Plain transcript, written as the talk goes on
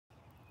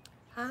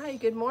Hi,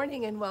 good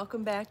morning, and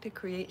welcome back to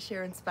Create,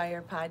 Share,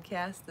 Inspire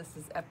podcast. This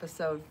is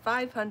episode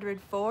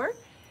 504,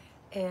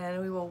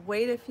 and we will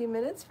wait a few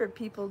minutes for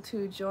people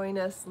to join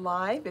us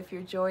live. If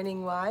you're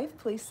joining live,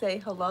 please say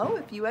hello.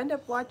 If you end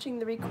up watching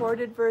the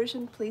recorded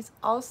version, please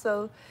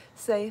also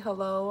say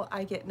hello.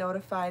 I get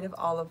notified of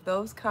all of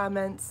those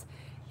comments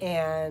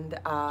and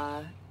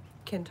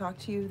can talk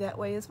to you that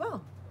way as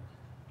well.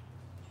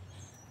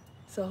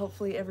 So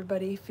hopefully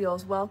everybody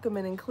feels welcome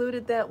and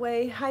included that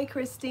way. Hi,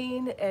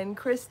 Christine and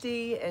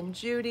Christy and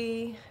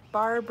Judy,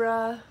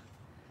 Barbara,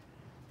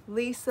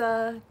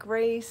 Lisa,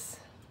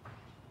 Grace,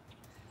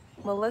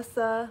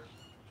 Melissa,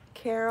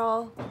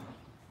 Carol,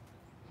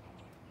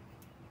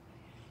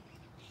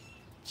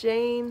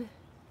 Jane,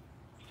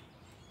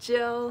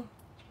 Jill,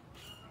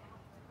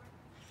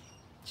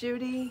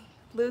 Judy,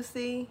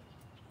 Lucy,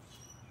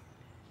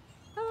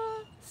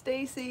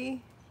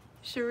 Stacy,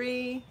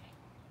 Cherie,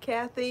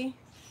 Kathy.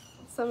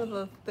 Some of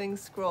the things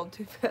scrolled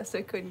too fast,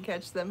 I couldn't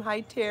catch them. Hi,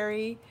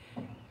 Terry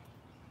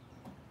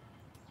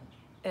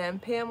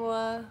and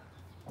Pamela.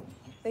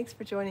 Thanks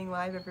for joining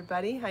live,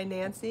 everybody. Hi,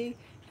 Nancy.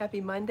 Happy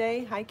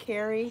Monday. Hi,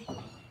 Carrie.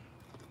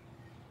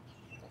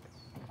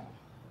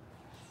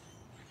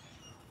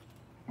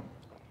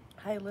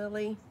 Hi,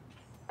 Lily.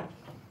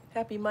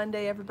 Happy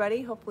Monday,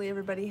 everybody. Hopefully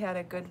everybody had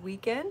a good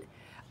weekend.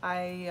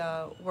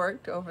 I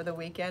worked over the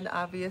weekend,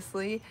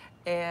 obviously,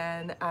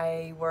 and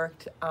I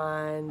worked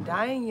on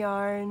dyeing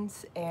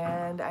yarns,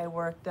 and I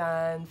worked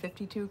on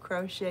 52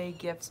 Crochet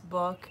Gifts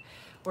book.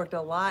 Worked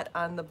a lot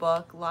on the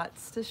book.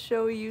 Lots to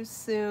show you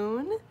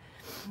soon.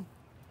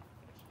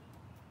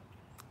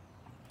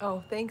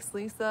 Oh, thanks,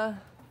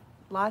 Lisa.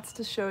 Lots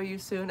to show you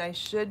soon. I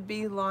should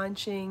be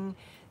launching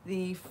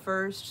the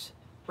first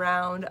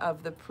round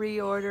of the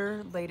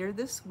pre-order later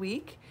this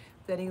week.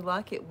 With any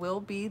luck, it will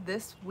be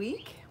this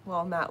week.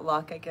 Well, not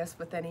luck, I guess,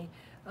 with any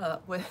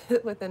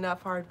with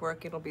enough hard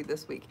work, it'll be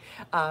this week.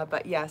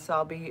 But yes,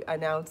 I'll be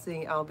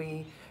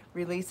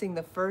releasing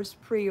the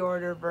first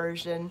pre-order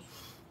version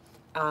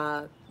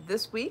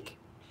this week.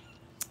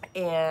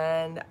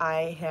 And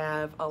I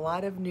have a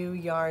lot of new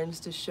yarns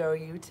to show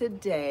you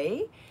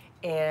today,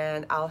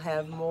 and I'll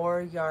have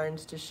more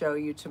yarns to show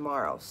you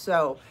tomorrow.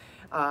 So,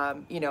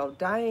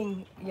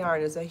 dyeing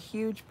yarn is a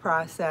huge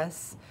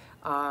process,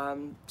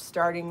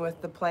 starting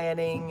with the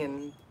planning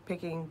and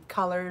picking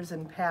colors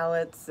and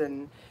palettes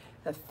and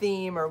a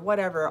theme or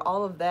whatever,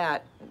 all of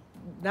that.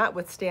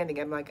 Notwithstanding,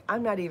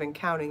 I'm not even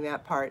counting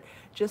that part,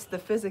 just the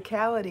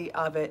physicality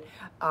of it.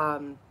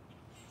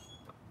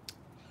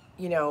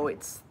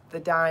 It's the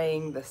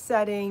dyeing, the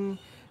setting,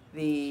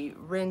 the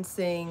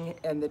rinsing,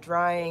 and the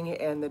drying.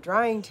 And the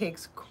drying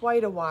takes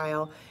quite a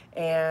while.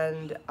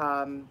 And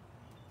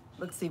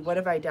let's see, what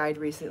have I dyed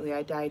recently?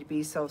 I dyed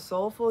Be So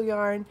Soulful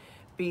yarn,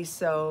 Be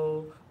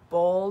So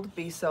Bold,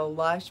 Be So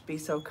Lush, Be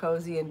So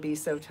Cozy, and Be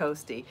So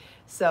Toasty.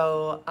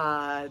 So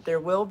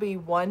there will be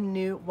one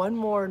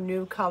more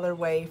new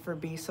colorway for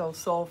Be So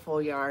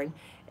Soulful yarn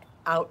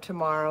out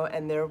tomorrow,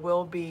 and there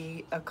will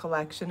be a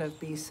collection of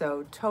Be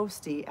So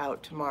Toasty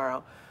out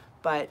tomorrow.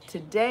 But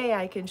today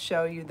I can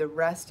show you the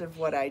rest of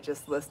what I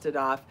just listed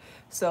off.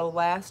 So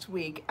last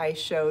week I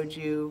showed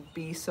you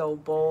Be So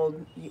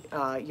Bold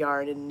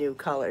yarn in new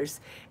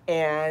colors,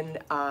 and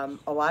a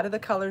lot of the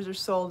colors are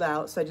sold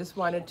out, so I just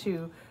wanted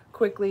to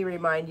quickly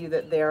remind you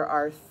that there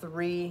are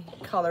 3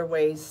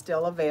 colorways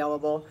still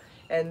available,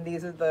 and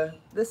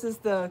this is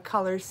the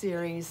color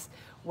series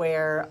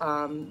where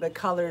the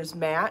colors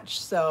match.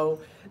 So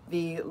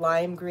the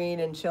lime green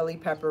and chili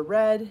pepper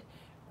red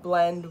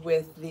blend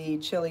with the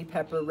chili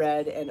pepper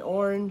red and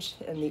orange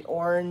the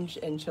orange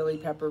and chili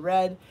pepper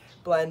red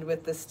blend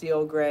with the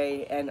steel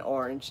gray and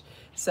orange.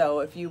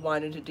 So if you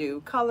wanted to do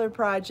color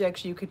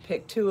projects, you could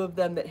pick 2 of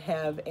them that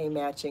have a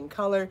matching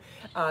color.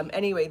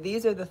 Anyway,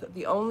 these are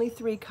the only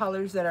 3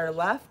 colors that are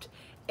left,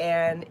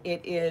 and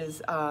it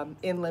is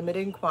in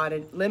limited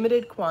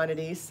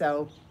quantities.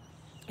 So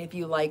if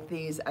you like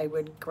these, I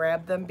would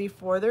grab them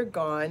before they're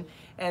gone.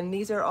 And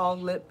these are all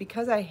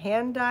because I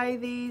hand dye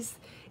these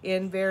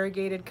in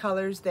variegated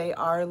colors, they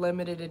are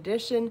limited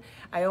edition.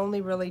 I only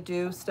really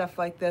do stuff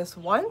like this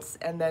once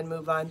and then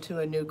move on to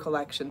a new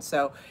collection.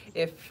 So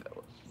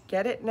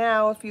get it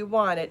now if you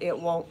want it, it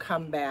won't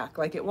come back.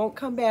 Like, it won't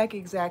come back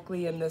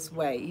exactly in this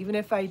way. Even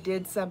if I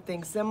did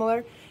something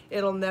similar,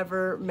 it'll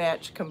never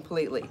match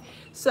completely.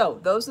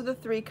 So those are the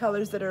 3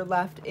 colors that are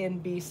left in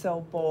Be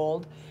So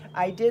Bold.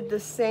 I did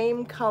the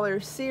same color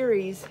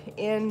series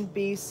in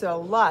Be So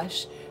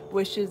Lush,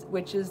 which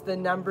is the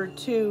number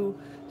 2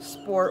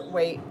 sport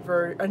weight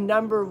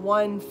number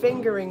 1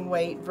 fingering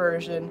weight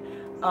version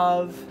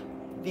of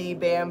the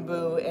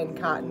bamboo and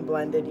cotton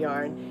blended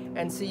yarn.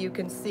 And so you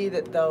can see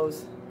that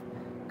those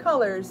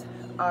colors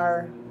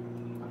are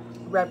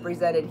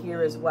represented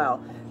here as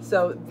well.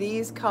 So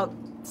this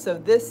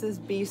is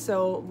Be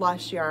So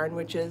Lush yarn,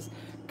 which is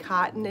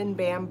cotton and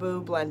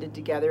bamboo blended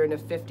together in a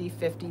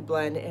 50-50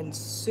 blend, and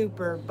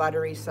super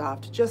buttery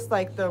soft, just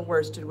like the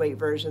worsted weight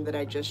version that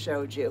I just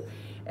showed you.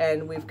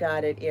 And we've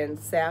got it in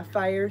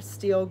sapphire,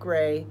 steel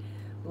gray,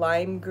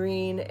 lime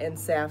green, and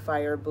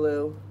sapphire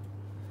blue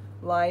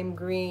lime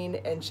green,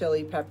 and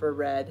chili pepper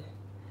red.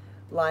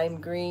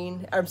 Lime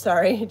green, I'm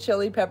sorry,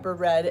 chili pepper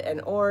red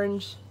and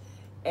orange,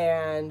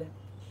 and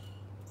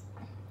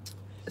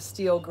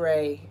steel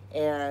gray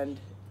and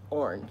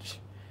orange.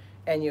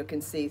 And you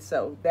can see,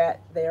 so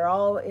that they're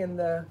all in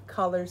the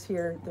colors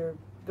here.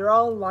 They're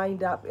all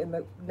lined up in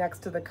the next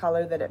to the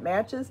color that it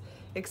matches,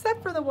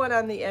 except for the one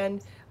on the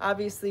end.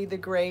 Obviously the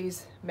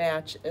grays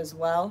match as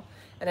well.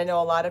 And I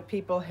know a lot of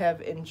people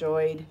have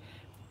enjoyed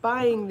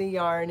buying the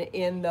yarn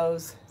in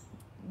those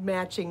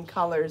matching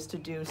colors to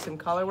do some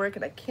color work,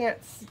 and I can't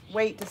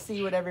wait to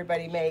see what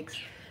everybody makes.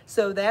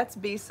 So that's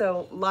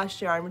Biso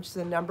Lush yarn, which is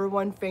a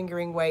 #1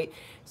 fingering weight.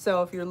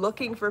 So if you're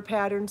looking for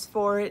patterns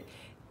for it,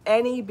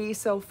 any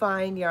Biso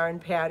fine yarn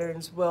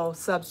patterns will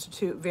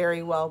substitute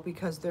very well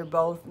because they're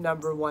both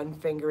 #1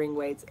 fingering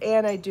weights.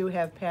 And I do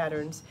have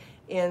patterns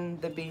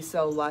in the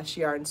Biso Lush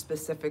yarn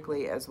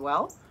specifically as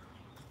well.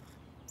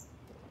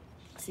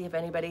 See if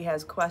anybody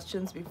has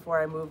questions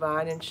before I move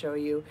on and show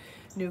you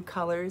new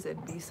colors in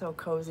Biso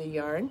Cozy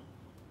yarn.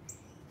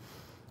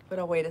 But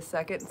I'll wait a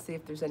second and see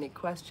if there's any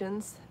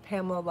questions.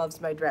 Pamela loves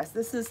my dress.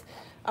 This is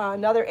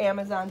another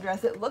Amazon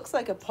dress. It looks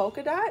like a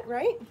polka dot,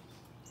 right?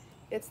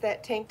 It's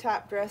that tank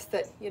top dress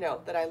that, you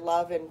know, that I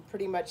love and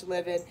pretty much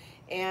live in,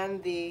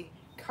 and the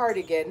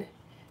cardigan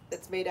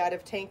that's made out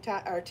of tank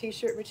top or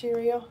t-shirt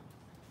material.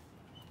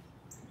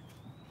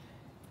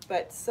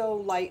 But so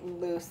light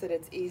and loose that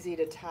it's easy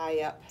to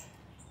tie up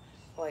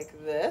like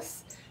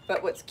this.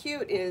 But what's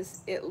cute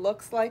is it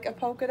looks like a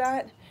polka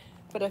dot,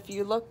 but if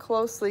you look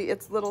closely,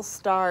 it's little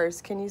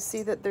stars. Can you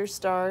see that they're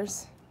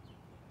stars?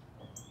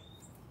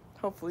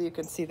 Hopefully you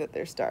can see that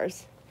they're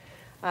stars.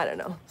 I don't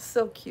know,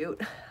 so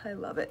cute. I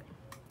love it.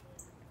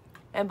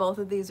 And both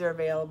of these are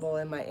available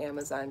in my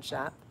Amazon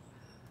shop.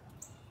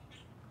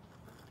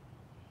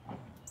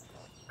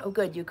 Oh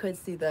good, you could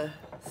see the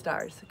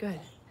stars, good.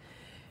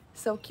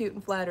 So cute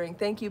and flattering.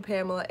 Thank you,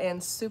 Pamela,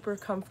 and super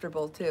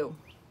comfortable too.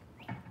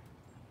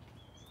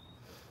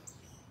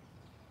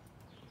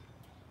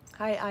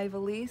 Hi,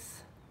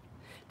 Ivalise.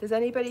 Does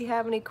anybody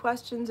have any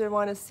questions or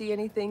want to see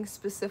anything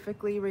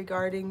specifically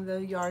regarding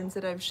the yarns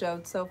that I've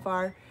shown so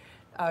far?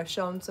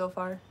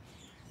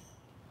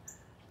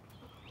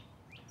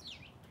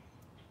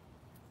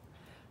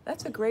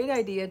 That's a great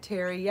idea,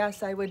 Terry.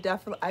 Yes, I would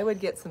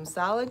get some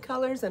solid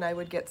colors and I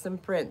would get some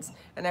prints.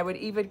 And I would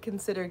even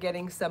consider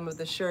getting some of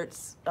the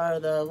shirts or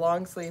the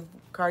long sleeve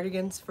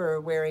cardigans for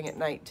wearing at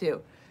night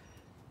too.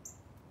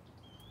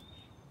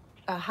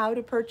 How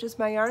to purchase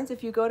my yarns?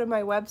 If you go to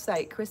my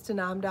website,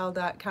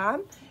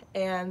 kristinomdahl.com,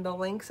 and the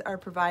links are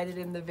provided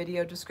in the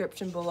video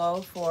description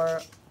below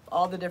for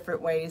all the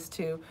different ways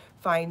to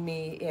find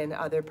me in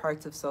other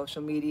parts of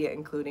social media,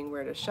 including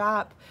where to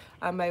shop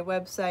on my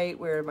website,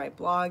 where my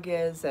blog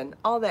is, and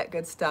all that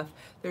good stuff.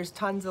 There's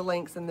tons of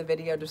links in the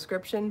video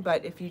description,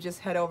 but if you just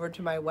head over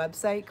to my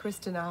website,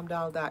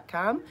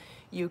 kristinomdahl.com,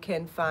 you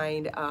can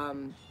find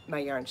my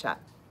yarn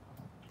shop.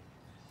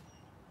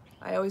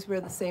 I always wear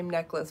the same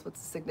necklace.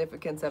 What's the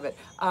significance of it?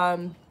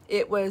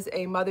 It was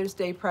a Mother's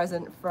Day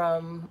present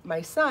from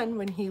my son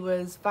when he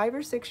was 5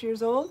 or 6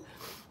 years old.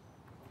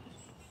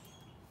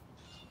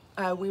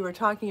 We were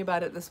talking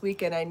about it this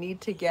weekend. I need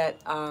to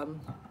get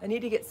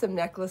some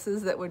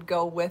necklaces that would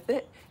go with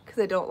it because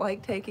I don't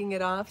like taking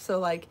it off. So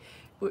like,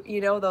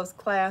 you know, those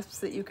clasps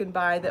that you can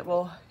buy that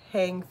will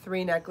hang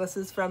 3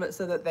 necklaces from it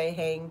so that they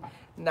hang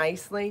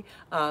nicely.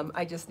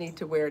 I just need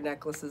to wear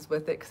necklaces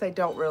with it because I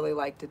don't really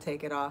like to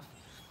take it off.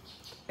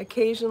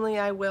 Occasionally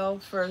I will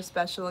for a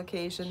special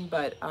occasion,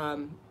 but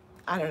I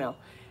don't know.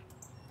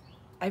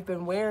 I've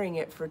been wearing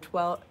it for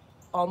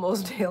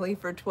almost daily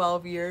for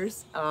 12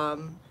 years.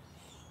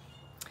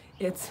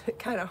 It's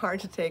kind of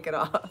hard to take it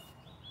off.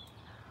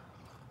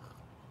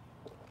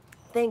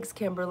 Thanks,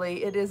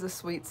 Kimberly. It is a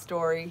sweet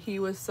story. He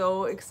was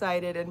so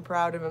excited and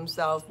proud of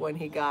himself when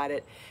he got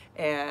it.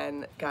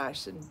 And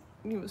gosh,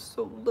 he was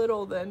so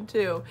little then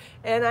too.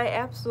 And I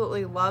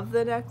absolutely love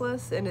the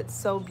necklace, and it's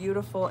so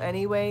beautiful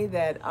anyway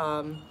that,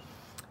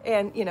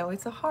 and you know,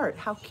 it's a heart.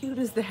 How cute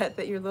is that,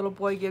 that your little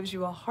boy gives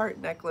you a heart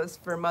necklace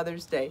for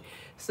Mother's Day?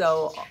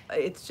 So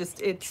it's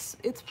just,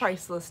 it's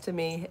priceless to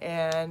me.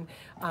 And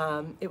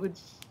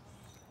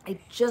I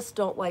just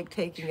don't like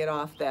taking it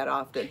off that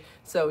often.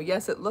 So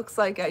yes, it looks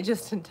like I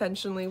just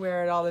intentionally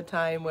wear it all the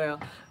time. Well,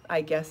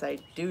 I guess I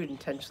do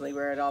intentionally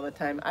wear it all the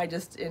time. I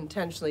just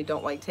intentionally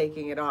don't like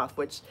taking it off,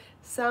 which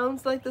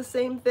sounds like the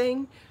same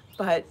thing,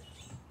 but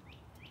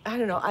I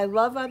don't know. I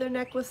love other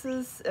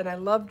necklaces and I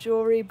love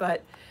jewelry,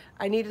 but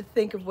I need to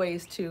think of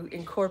ways to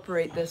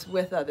incorporate this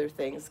with other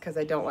things because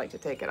I don't like to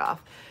take it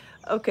off.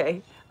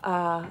 Okay,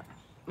 I'm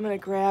gonna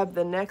grab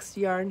the next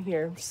yarn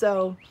here.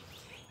 So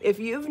if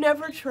you've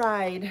never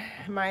tried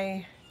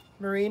my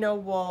merino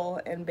wool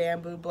and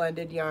bamboo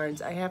blended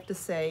yarns, I have to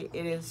say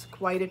it is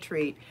quite a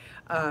treat.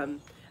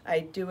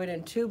 I do it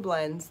in 2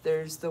 blends.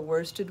 There's the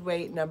worsted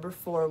weight,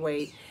 #4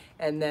 weight,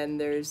 and then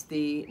there's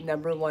the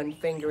 #1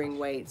 fingering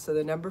weight. So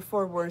the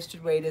 #4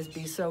 worsted weight is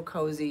Biso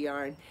Cozy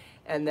yarn,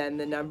 and then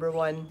the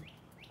 #1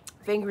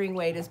 fingering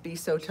weight is Be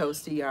So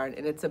Toasty yarn,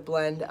 and it's a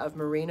blend of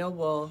merino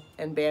wool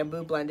and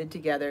bamboo blended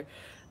together.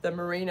 The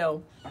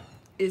merino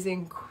is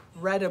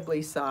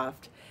incredibly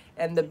soft,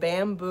 and the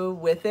bamboo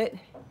with it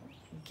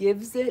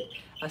gives it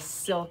a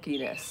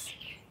silkiness.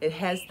 It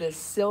has this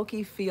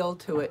silky feel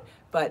to it,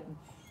 but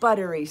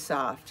buttery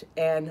soft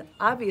and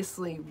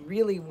obviously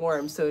really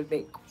warm, so it'd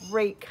make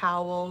great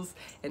cowls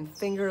and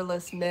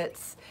fingerless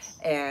mitts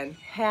and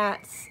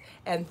hats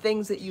and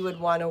things that you would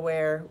want to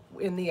wear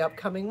in the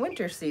upcoming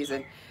winter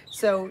season.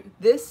 So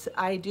this,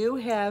 I do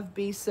have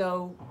Be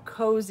So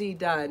Cozy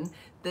done.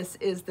 This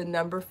is the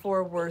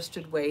 #4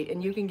 worsted weight,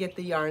 and you can get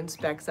the yarn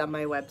specs on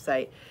my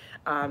website.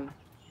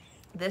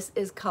 This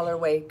is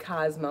colorway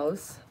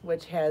Cosmos,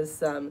 which has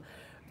some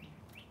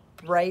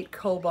bright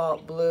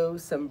cobalt blue,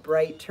 some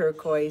bright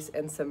turquoise,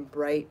 and some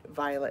bright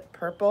violet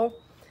purple.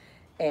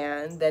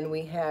 And then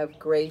we have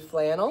gray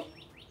flannel,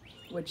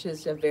 which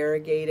is a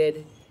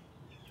variegated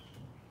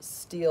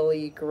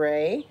steely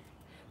gray.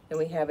 Then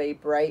we have a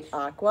bright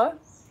aqua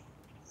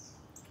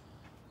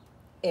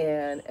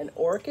and an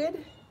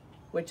orchid,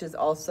 which is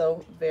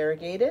also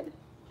variegated,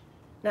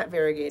 not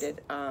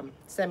variegated,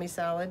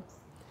 semi-solid.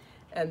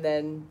 And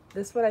then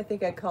this one I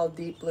think I call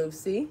Deep Blue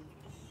Sea.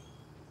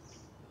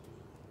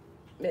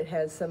 It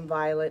has some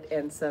violet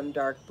and some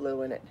dark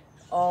blue in it.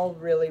 All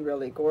really,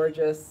 really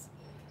gorgeous.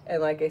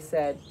 And like I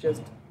said,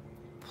 just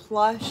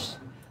plush,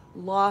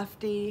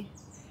 lofty,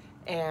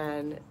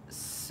 and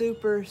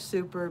super,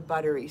 super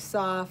buttery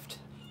soft,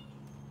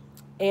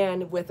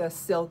 and with a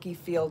silky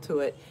feel to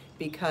it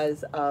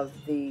because of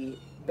the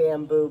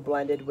bamboo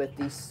blended with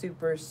the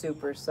super,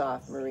 super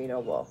soft merino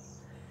wool.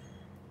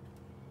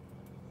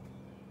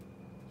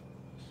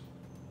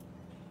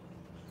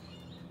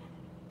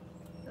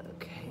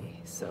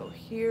 So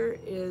here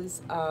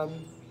is,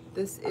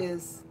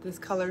 this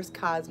color's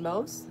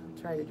Cosmos.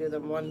 I'll try to do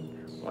them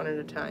one at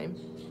a time.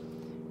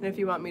 And if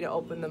you want me to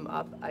open them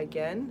up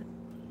again,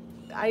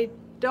 I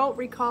don't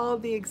recall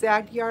the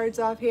exact yards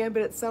offhand,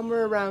 but it's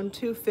somewhere around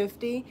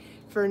 250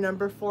 for a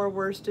 #4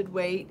 worsted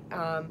weight,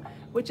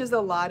 which is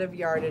a lot of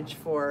yardage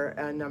for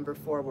a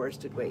 #4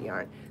 worsted weight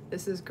yarn.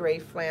 This is gray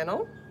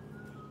flannel.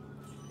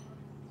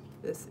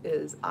 This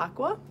is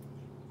aqua.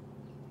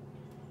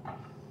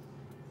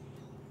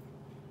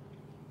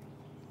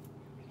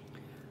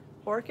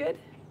 Orchid,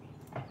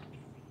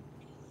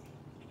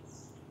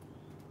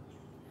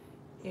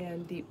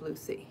 and Deep Blue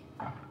Sea.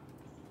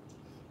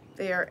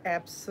 They are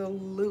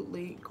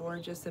absolutely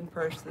gorgeous in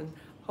person.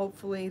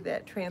 Hopefully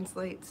that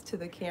translates to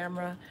the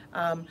camera.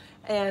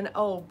 And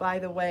oh, by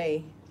the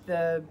way,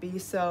 the Be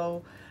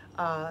So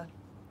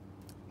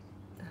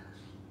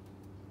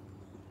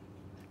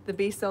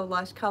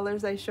Lush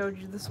colors I showed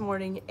you this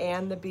morning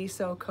and the Be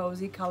So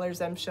Cozy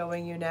colors I'm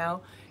showing you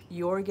now,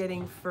 you're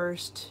getting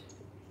first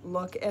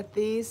look at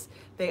these.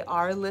 They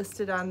are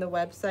listed on the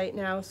website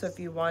now, so if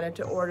you wanted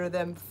to order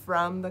them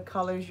from the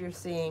colors you're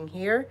seeing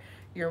here,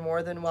 you're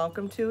more than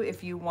welcome to.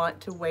 If you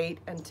want to wait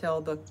until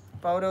the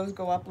photos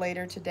go up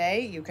later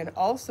today, you can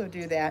also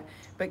do that,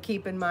 but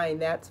keep in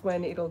mind that's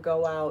when it'll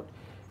go out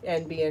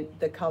and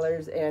the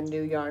colors and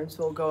new yarns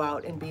will go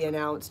out and be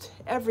announced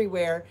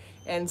everywhere,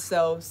 and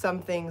so some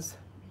things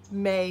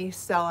may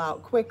sell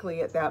out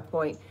quickly at that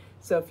point.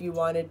 So if you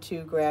wanted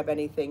to grab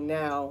anything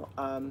now,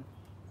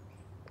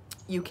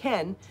 you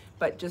can,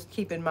 but just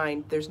keep in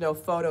mind there's no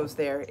photos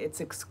there. It's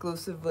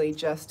exclusively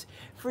just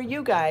for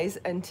you guys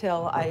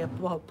until I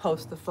will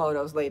post the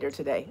photos later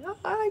today. Oh,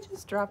 I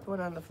just dropped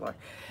one on the floor.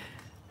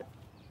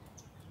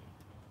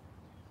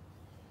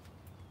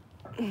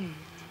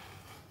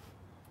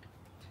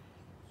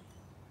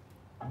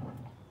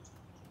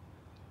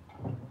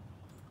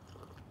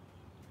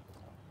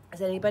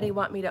 Does anybody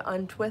want me to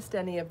untwist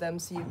any of them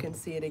so you can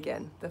see it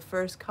again? The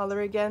first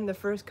color again, the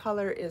first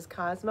color is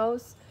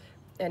Cosmos,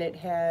 and it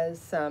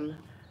has some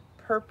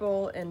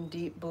purple and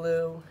deep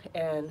blue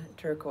and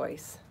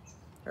turquoise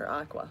or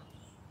aqua.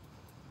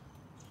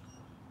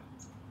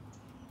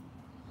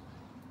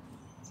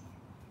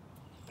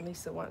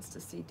 Lisa wants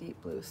to see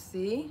Deep Blue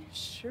Sea.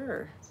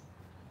 Sure.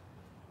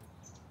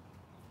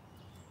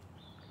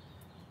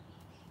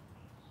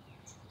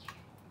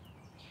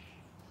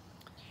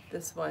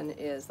 This one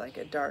is like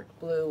a dark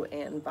blue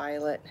and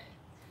violet,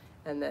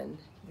 and then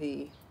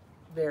the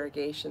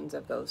variegations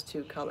of those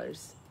two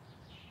colors.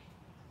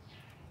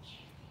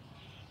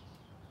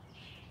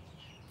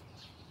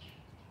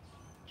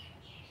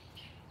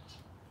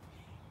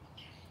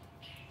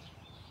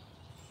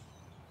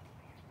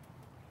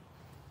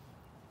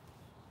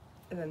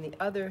 And then the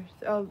other,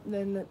 oh,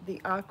 then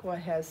the aqua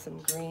has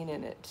some green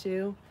in it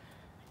too.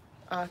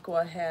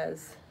 Aqua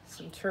has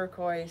some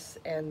turquoise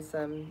and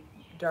some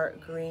dark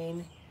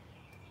green,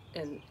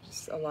 and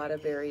just a lot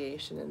of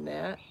variation in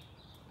that.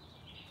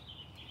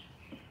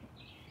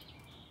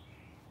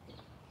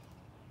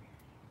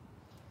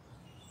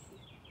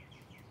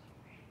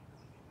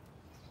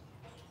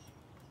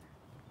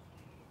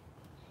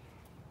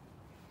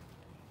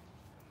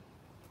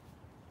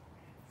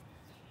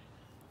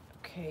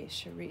 Okay,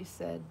 Cherie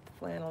said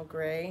flannel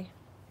gray.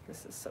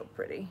 This is so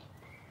pretty.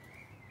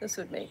 This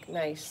would make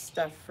nice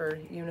stuff for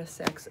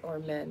unisex or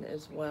men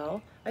as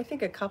well. I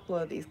think a couple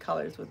of these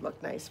colors would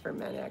look nice for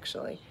men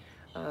actually.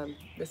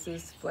 This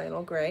is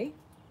flannel gray.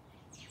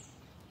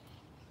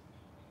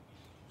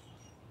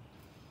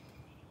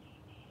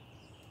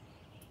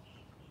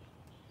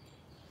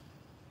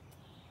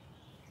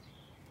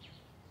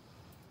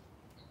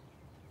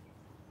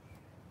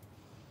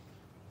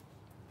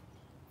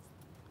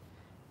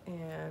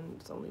 And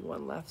there's only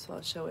one left, so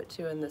I'll show it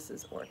too, and this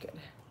is orchid.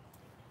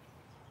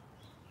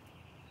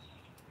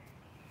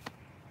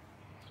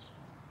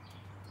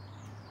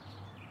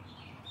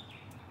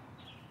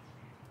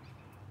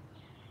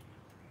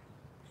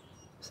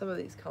 Some of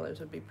these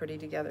colors would be pretty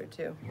together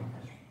too.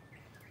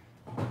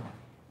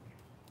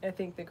 I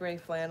think the gray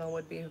flannel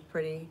would be a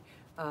pretty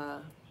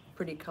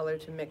color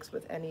to mix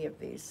with any of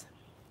these.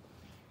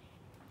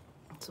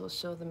 So we'll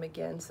show them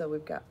again. So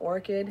we've got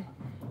orchid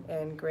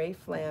and gray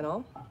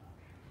flannel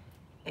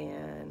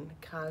and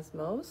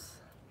cosmos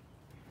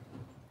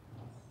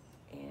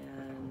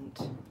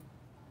and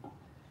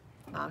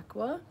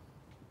aqua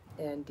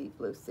and deep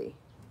blue sea.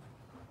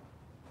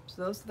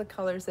 So those are the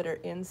colors that are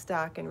in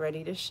stock and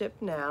ready to ship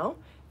now.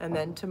 And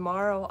then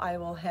tomorrow I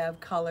will have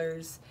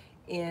colors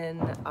in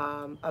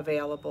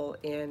available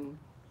in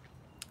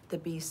the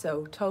Be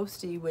So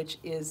Toasty, which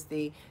is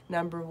the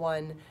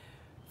 #1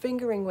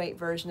 fingering weight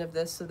version of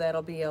this. So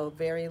that'll be a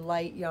very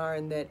light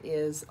yarn that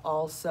is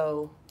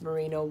also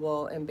merino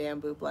wool and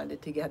bamboo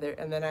blended together.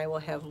 And then I will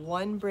have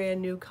one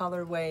brand new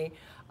colorway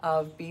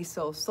of Be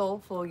So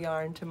Soulful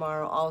yarn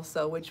tomorrow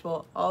also, which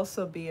will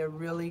also be a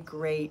really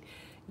great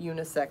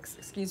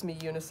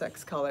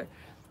unisex color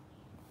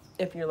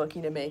if you're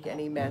looking to make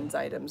any men's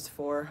items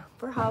for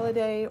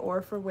holiday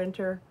or for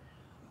winter.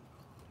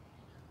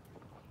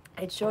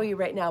 I'd show you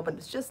right now, but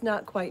it's just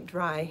not quite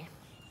dry.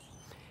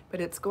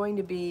 But it's going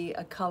to be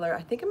a color,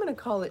 I think I'm going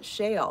to call it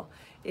shale.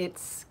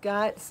 It's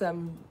got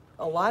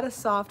a lot of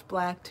soft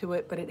black to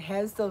it, but it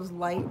has those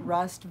light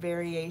rust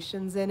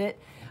variations in it.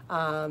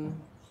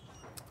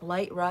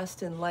 Light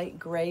rust and light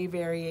gray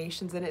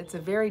variations in it. It's a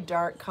very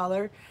dark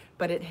color,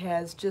 but it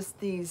has just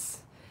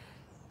these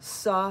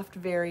soft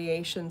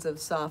variations of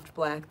soft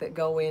black that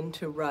go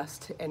into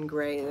rust and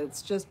gray.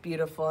 It's just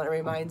beautiful. It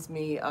reminds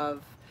me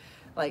of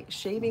like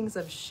shavings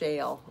of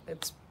shale.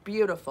 It's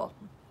beautiful.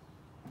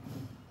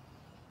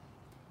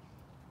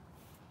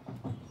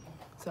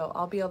 So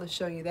I'll be able to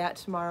show you that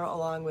tomorrow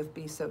along with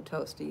Be So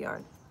Toasty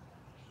yarn.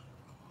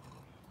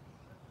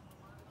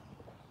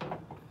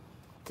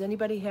 Does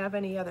anybody have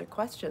any other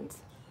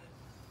questions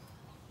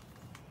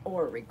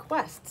or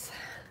requests?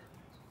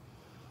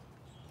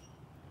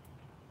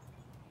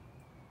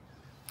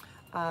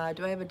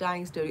 Do I have a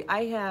dyeing studio?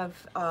 I have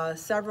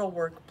several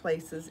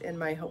workspaces in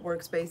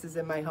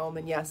my home,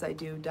 and yes, I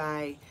do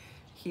dye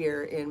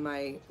here in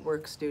my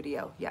work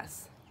studio,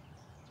 yes.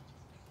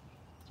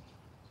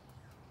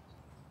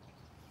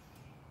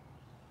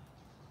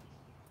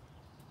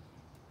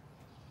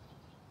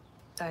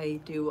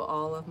 I do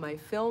all of my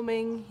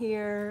filming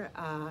here.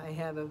 I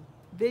have a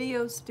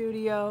video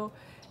studio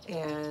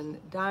and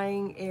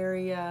dyeing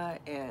area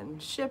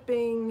and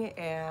shipping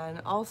and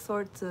all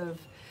sorts of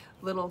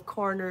little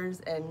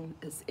corners and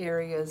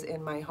areas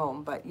in my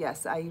home. But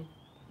yes, I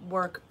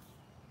work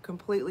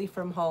completely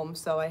from home,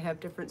 so I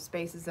have different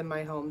spaces in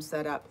my home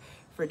set up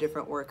for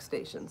different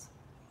workstations.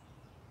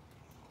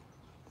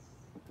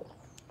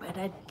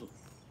 And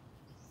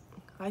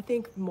I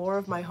think more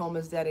of my home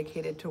is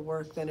dedicated to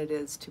work than it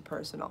is to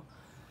personal.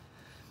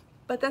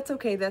 But that's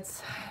okay,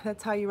 that's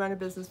how you run a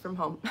business from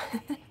home.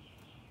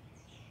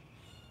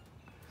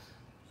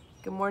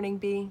 Good morning,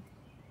 Bee.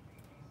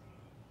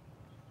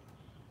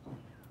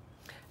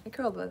 I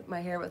curled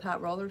my hair with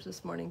hot rollers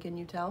this morning, can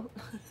you tell?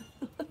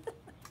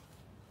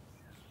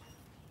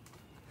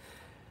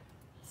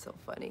 So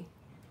funny.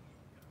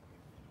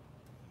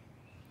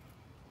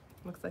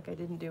 Looks like I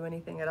didn't do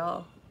anything at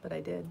all, but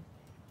I did.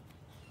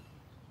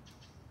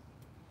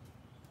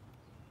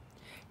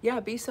 Yeah,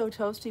 Be So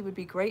Toasty would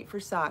be great for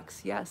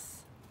socks,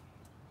 yes.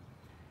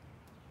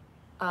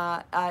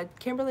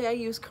 Kimberly, I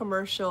use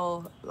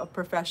commercial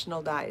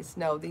professional dyes.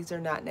 No, these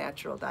are not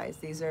natural dyes.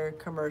 These are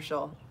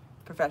commercial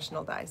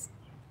professional dyes.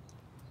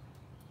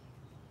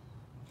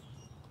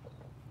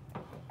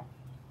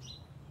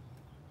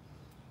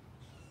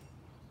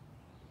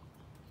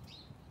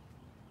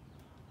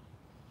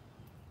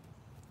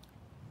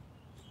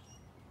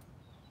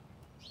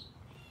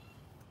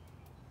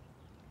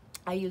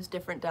 I use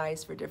different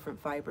dyes for different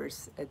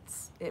fibers.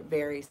 It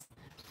varies.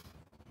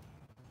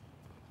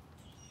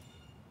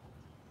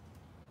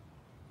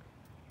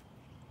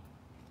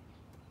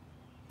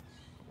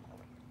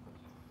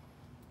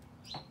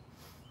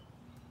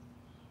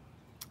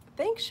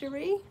 Thanks,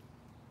 Cherie.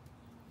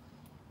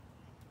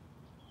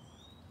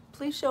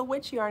 Please show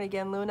which yarn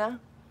again, Luna.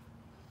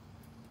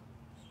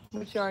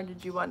 Which yarn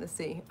did you want to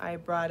see? I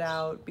brought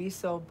out Be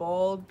So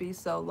Bold, Be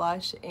So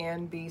Lush,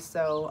 and Be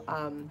So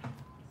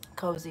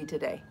Cozy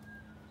today.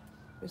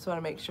 Just want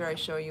to make sure I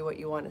show you what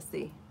you want to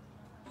see.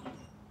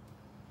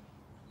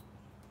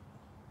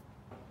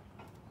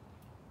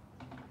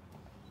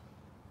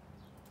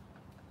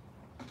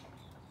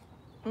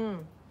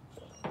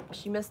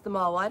 she missed them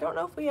all. Well, I don't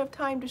know if we have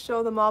time to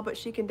show them all, but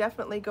she can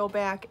definitely go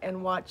back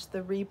and watch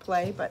the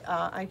replay, but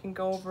I can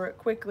go over it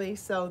quickly.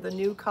 So the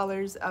new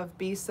colors of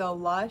Be So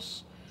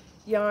Lush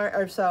yarn,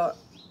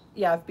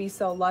 Be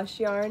So Lush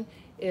yarn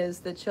is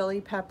the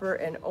chili pepper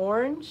and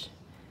orange,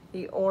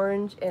 the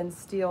orange and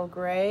steel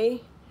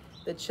gray,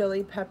 the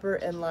chili pepper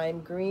and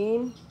lime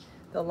green,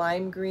 the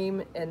lime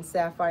green and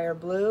sapphire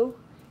blue,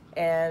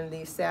 and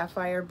the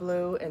sapphire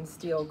blue and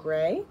steel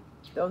gray.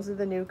 Those are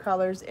the new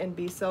colors in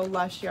Be So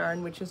Lush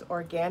yarn, which is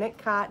organic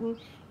cotton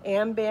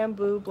and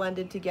bamboo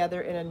blended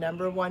together in a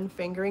 #1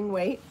 fingering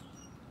weight.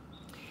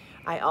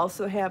 I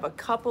also have a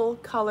couple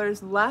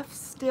colors left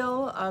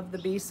still of the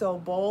Be So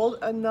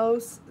Bold in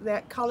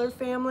that color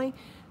family.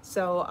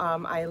 So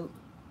I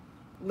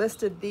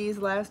listed these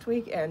last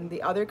week, and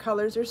the other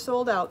colors are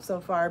sold out so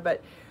far,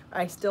 but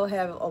I still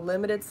have a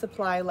limited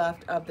supply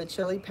left of the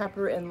chili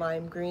pepper and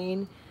lime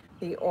green,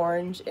 the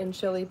orange and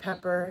chili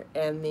pepper,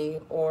 and the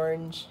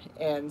orange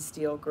and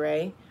steel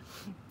gray.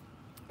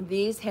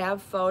 These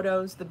have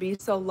photos. The Be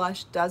So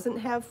Lush doesn't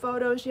have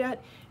photos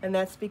yet, and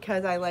that's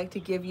because I like to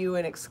give you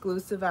an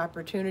exclusive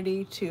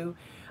opportunity to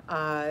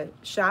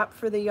shop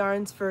for the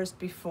yarns first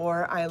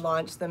before I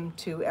launch them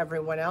to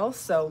everyone else.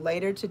 So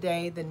later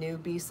today, the new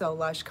Be So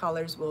Lush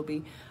colors will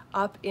be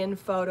up in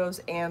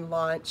photos and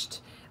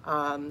launched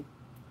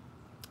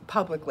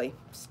publicly,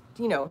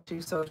 you know,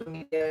 through social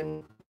media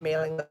and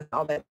mailing lists,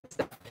 all that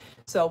stuff.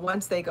 So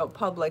once they go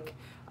public,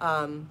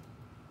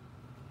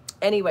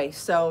 anyway,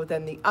 so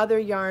then the other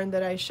yarn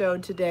that I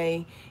showed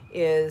today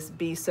is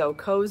Be So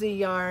Cozy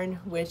yarn,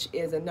 which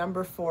is a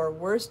 #4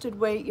 worsted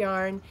weight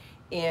yarn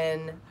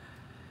in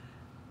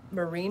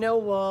merino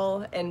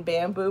wool and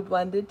bamboo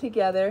blended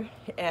together,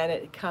 and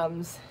it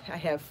comes, I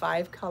have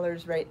 5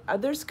 colors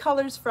there's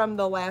colors from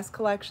the last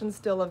collection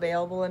still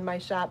available in my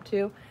shop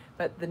too,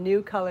 but the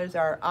new colors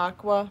are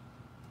aqua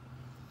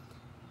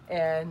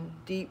and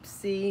deep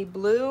sea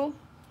blue,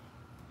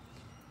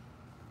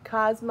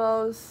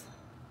 cosmos,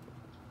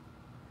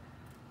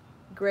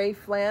 gray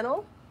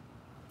flannel,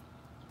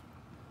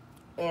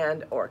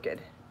 and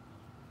orchid.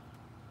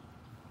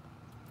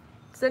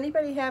 Does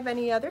anybody have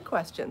any other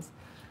questions?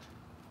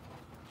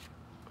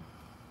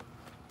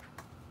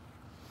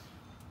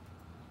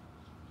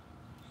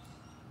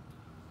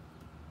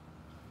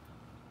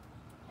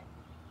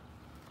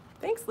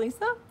 Thanks,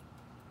 Lisa.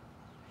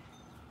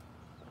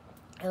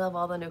 I love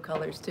all the new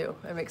colors too.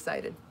 I'm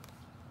excited.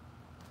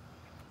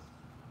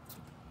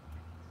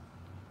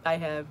 I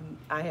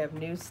have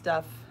new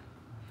stuff.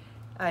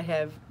 I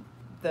have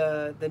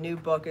the new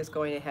book is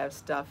going to have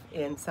stuff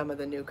in some of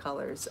the new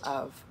colors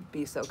of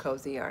Be So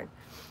Cozy yarn.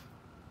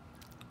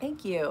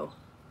 Thank you.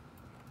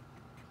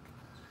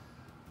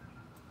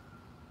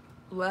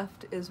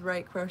 Left is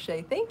right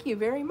crochet. Thank you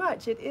very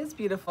much. It is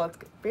beautiful. It's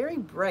very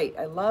bright.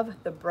 I love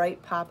the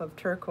bright pop of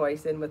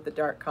turquoise in with the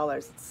dark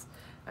colors. It's,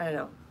 I don't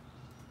know,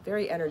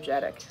 very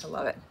energetic. I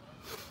love it.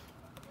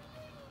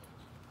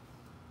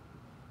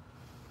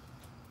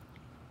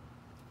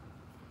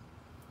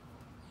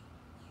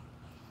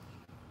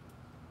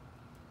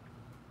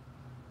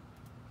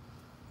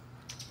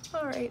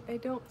 All right, I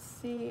don't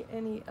see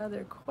any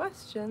other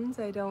questions,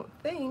 I don't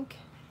think.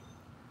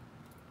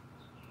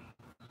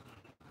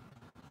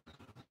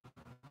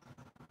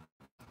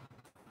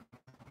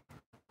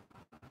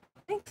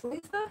 Thanks,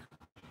 Lisa.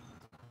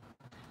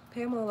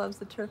 Pamela loves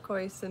the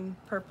turquoise and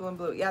purple and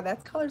blue. Yeah,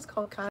 that color's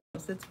called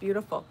Cosmos. It's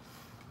beautiful.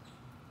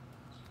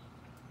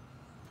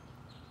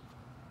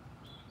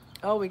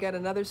 Oh, we got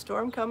another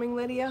storm coming,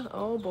 Lydia?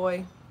 Oh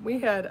boy, we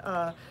had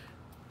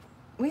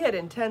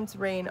intense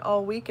rain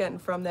all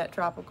weekend from that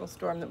tropical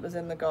storm that was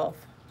in the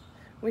Gulf.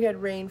 We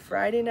had rain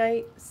Friday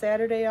night,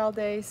 Saturday all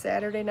day,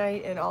 Saturday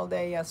night, and all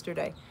day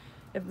yesterday.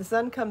 If the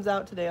sun comes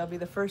out today, it'll be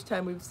the first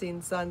time we've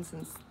seen sun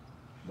since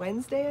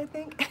Wednesday, I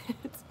think.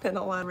 It's been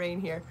a lot of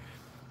rain here.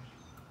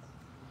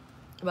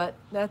 But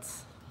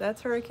that's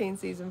hurricane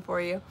season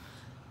for you.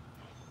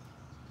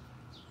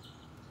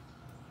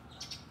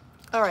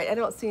 All right, I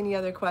don't see any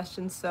other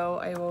questions, so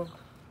I will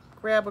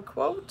grab a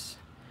quote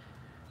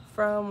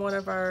from one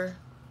of our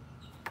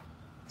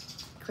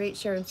Create,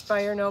 Share,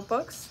 Inspire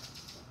notebooks.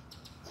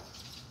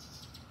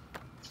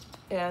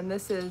 And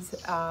this is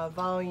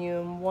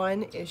volume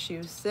 1,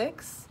 issue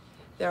 6.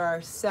 There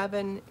are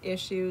 7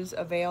 issues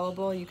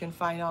available. You can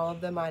find all of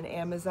them on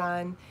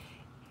Amazon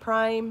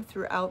Prime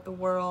throughout the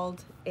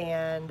world,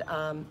 and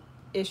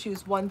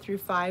issues 1 through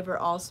 5 are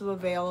also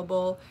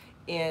available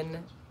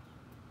in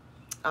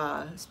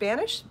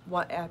Spanish.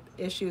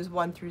 Issues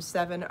 1 through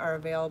 7 are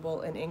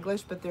available in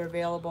English, but they're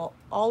available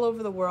all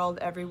over the world.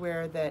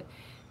 Everywhere that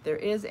there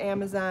is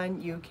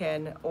Amazon, you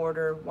can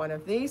order one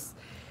of these.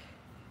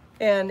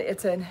 And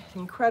it's an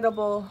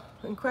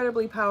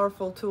incredibly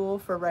powerful tool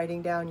for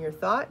writing down your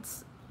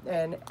thoughts,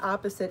 And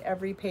opposite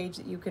every page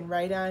that you can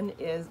write on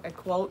is a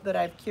quote that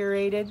I've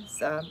curated.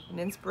 It's an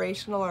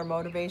inspirational or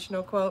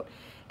motivational quote.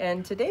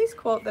 And today's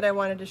quote that I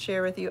wanted to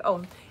share with you,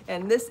 oh,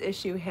 and this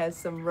issue has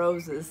some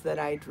roses that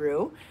I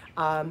drew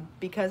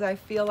because I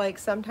feel like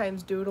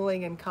sometimes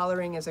doodling and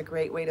coloring is a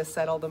great way to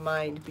settle the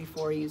mind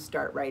before you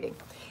start writing.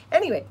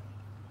 Anyway,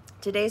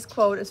 today's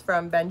quote is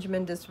from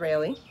Benjamin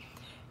Disraeli.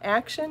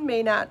 Action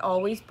may not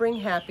always bring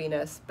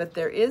happiness, but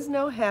there is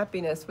no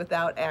happiness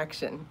without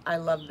action. I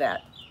love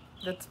that.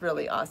 That's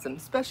really awesome,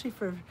 especially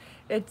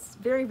it's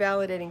very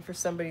validating for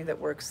somebody that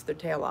works their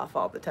tail off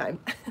all the time.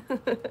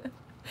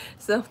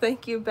 So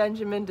thank you,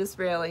 Benjamin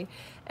Disraeli.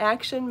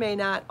 Action may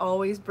not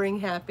always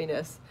bring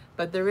happiness,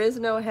 but there is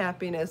no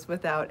happiness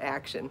without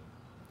action.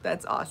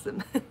 That's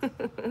awesome.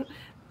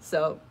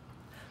 So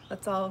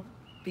let's all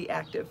be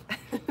active.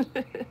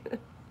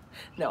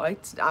 No,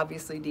 it's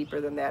obviously deeper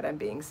than that. I'm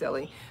being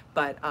silly,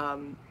 but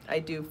I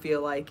do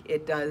feel like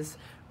it does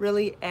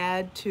really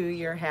add to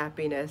your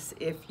happiness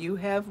if you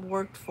have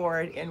worked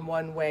for it in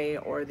one way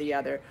or the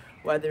other,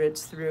 whether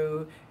it's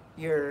through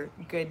your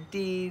good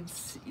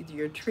deeds,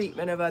 your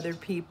treatment of other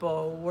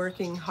people,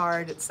 working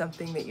hard at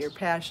something that you're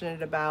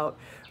passionate about,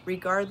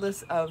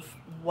 regardless of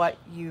what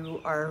you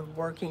are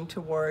working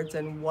towards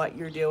and what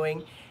you're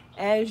doing.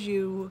 As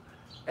you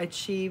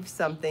achieve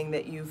something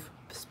that you've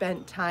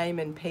spent time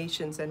and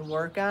patience and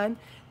work on,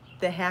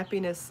 the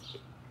happiness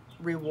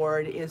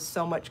reward is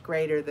so much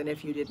greater than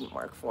if you didn't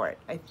work for it.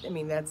 I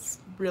mean, that's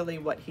really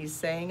what he's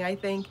saying, I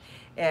think,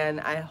 and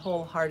I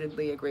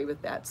wholeheartedly agree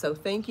with that. So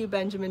thank you,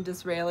 Benjamin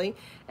Disraeli.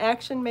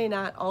 Action may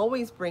not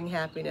always bring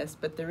happiness,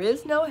 but there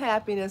is no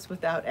happiness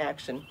without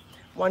action.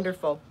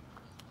 Wonderful.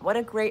 What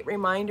a great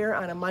reminder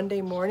on a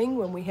Monday morning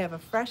when we have a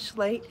fresh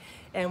slate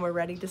and we're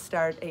ready to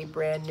start a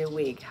brand new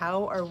week.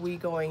 How are we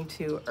going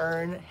to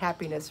earn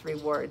happiness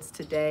rewards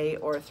today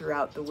or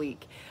throughout the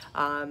week?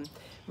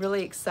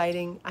 Really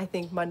exciting. I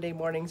think Monday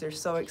mornings are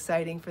so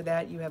exciting for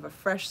that. You have a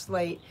fresh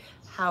slate.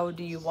 How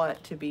do you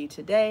want to be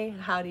today?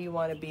 How do you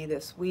want to be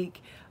this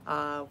week?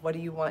 What do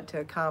you want to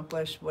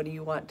accomplish? What do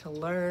you want to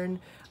learn?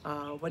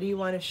 What do you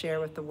want to share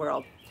with the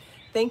world?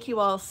 Thank you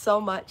all so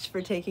much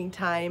for taking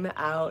time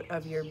out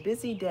of your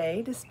busy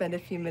day to spend a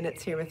few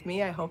minutes here with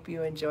me. I hope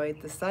you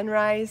enjoyed the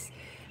sunrise,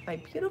 my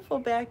beautiful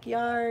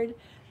backyard,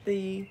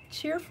 the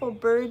cheerful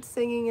birds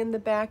singing in the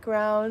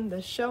background,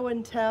 the show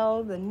and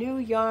tell, the new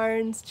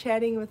yarns,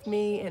 chatting with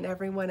me and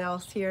everyone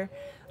else here.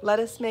 Let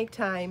us make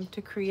time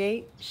to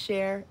create,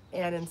 share,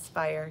 and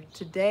inspire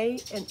today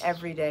and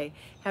every day.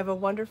 Have a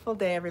wonderful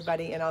day,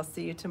 everybody, and I'll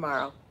see you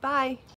tomorrow. Bye.